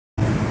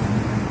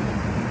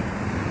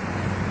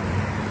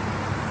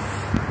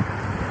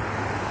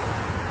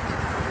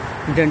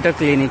Dental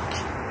clinic.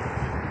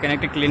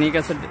 Connect clinic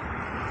as a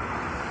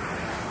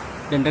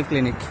dental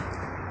clinic.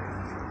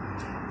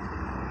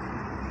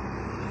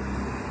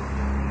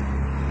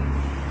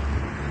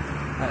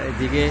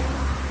 এদিকে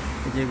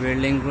এই যে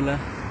বিল্ডিং গুলা,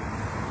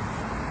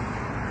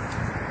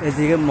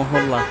 এদিকে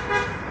মহল্লা,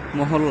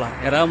 মহল্লা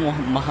এরা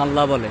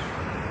মহল্লা বলে।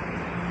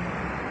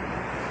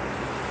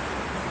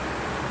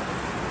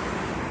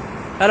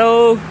 Hello,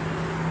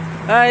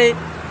 hi.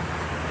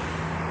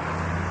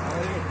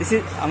 This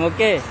is I'm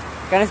okay.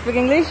 Can I speak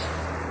English?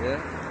 Yeah.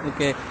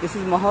 Okay. This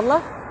is Mahalla.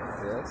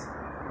 Yes.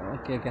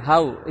 Okay. Okay.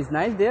 How is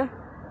nice there?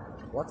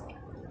 What?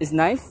 It's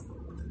nice.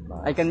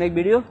 I can make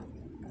video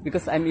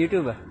because I'm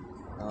YouTuber.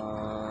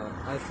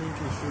 I think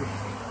you should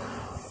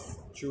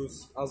choose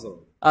other.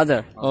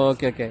 Other.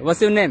 Okay. Okay.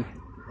 What's your name?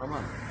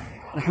 Rahman.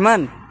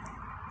 Rahman.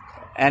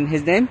 And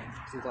his name?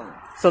 Sultan.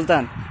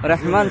 Sultan.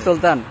 Rahman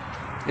Sultan.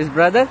 His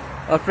brother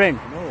or friend?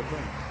 No,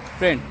 friend.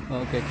 Friend.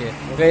 Okay. Okay.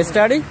 You guys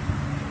study?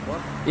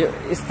 What? You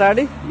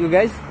study? You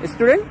guys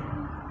student?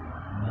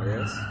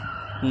 Yes.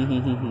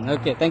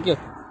 Okay. Thank you.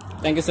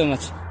 Thank you so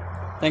much.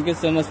 Thank you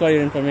so much for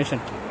your information.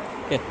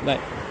 Okay.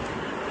 Bye.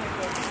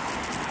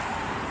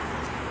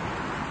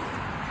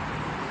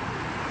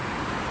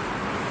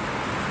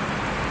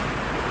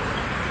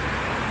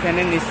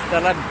 এখানে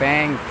নিচতলা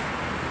bank,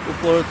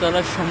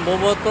 উপরতলা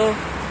সম্ভবত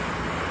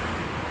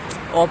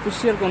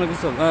official কোনো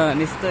কিছু,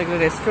 নিচতলা একটা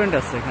restaurant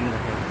আছে এখানে,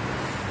 দেখো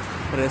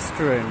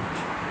রেস্টুরেন্ট,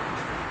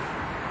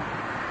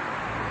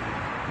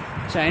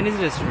 চাইনিজ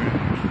রেস্টুরেন্ট।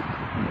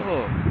 ও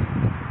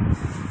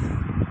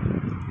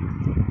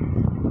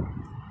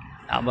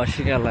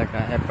আবাসিক এলাকা,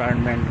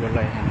 অ্যাপার্টমেন্ট গুলো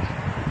এখানে।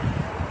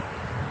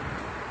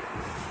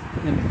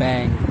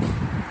 Bank,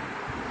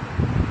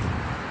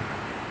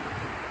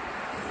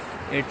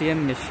 ATM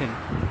machine.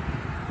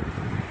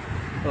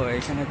 ও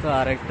এখানে তো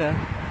আরেকটা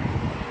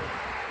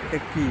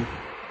কি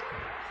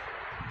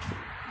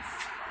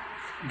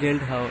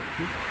গেল্ড house,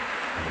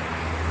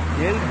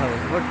 গেল্ড house,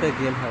 what the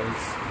গেল্ড house,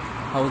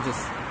 houses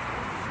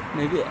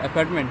maybe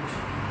apartment.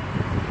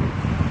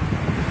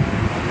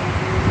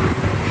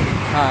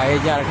 হ্যাঁ, এই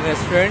যে আরেকটা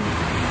রেস্টুরেন্ট,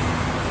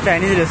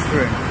 চাইনিজ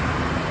রেস্টুরেন্ট।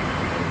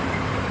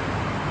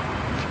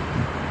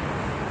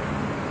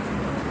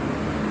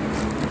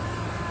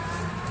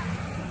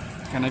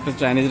 এখানে একটা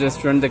চাইনিজ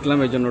রেস্টুরেন্ট দেখলাম,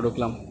 এই জন্য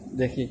ঢুকলাম,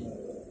 দেখি।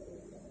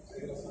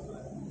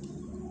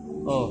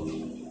 ও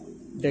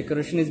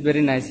decoration is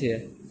very nice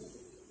here.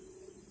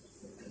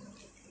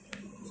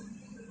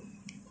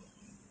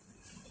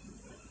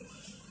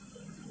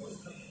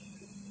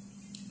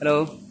 Hello,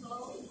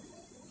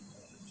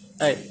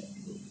 high.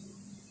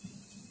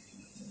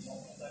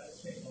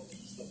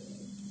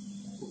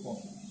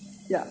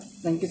 Yeah,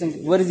 thank you, thank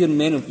you. What is your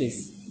menu, please?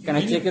 Can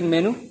I check your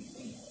menu?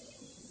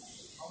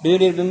 Do you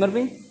remember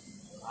me?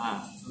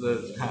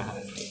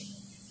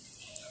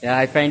 Yeah,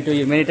 I find to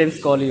you many times,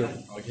 call you.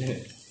 Okay.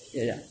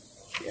 Yeah.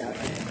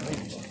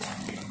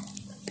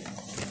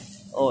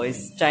 Oh,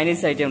 it's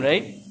Chinese item,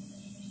 right?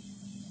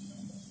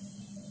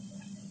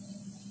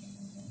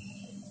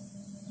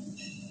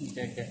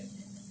 Okay.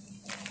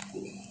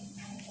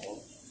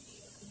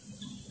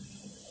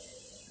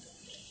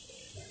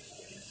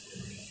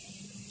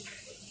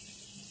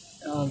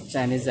 Oh,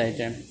 Chinese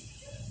item.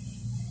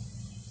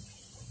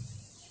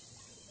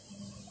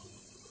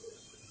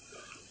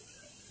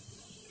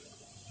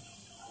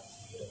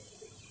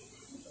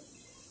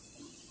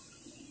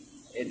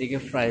 এদিকে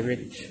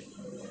private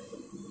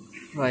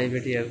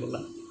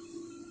ইয়ারগুলা।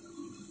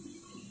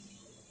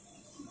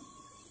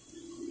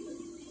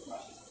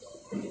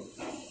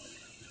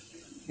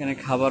 এখানে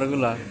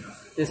খাবারগুলা,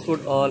 this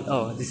food all,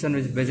 oh this one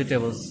is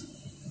vegetables,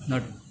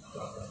 not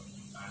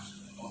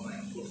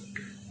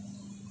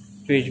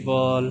fish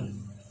ball,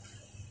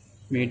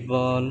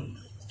 meatball,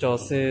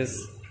 sauces,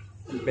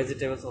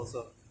 vegetables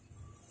also.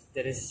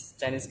 There is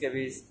Chinese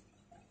cabbage.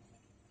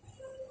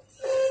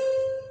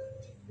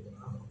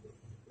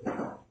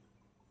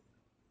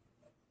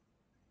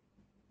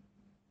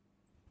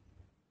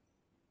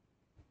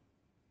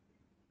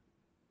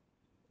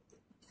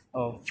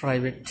 Oh,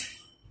 private.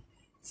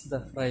 It's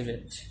the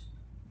private.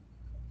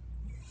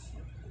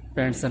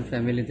 Friends and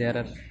family there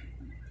are.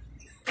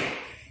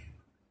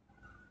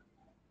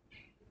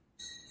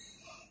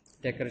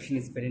 Decoration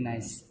is very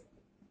nice.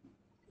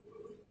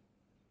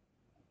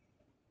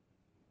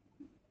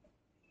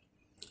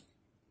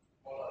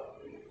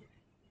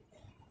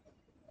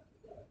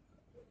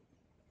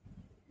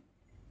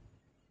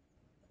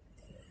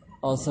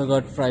 Also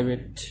got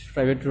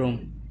private room.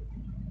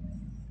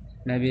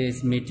 Maybe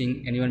it's meeting,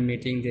 anyone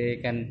meeting, they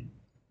can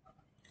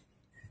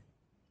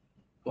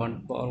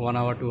 1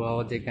 hour 2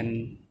 hour they can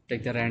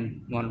take the rent,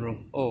 one room.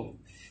 Oh,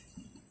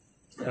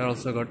 they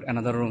also got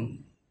another room,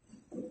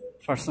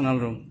 personal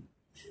room,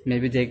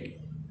 maybe they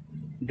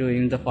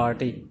doing the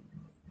party.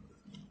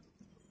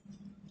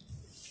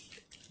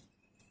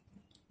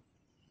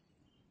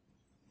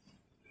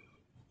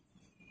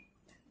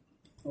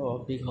 Oh,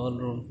 big hall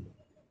room,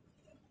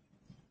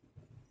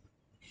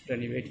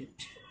 renovated.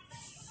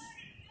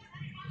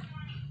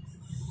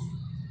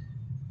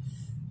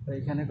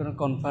 এখানে কোনো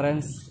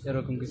conference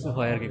এরকম কিছু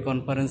হয় আর কি,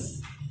 conference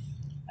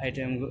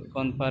item,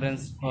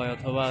 conference হয়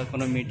অথবা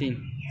কোনো meeting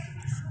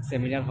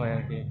seminar হয়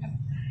আর কি এখানে।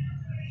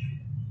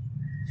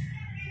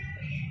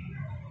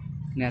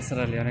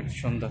 ন্যাচারালি অনেক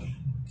সুন্দর।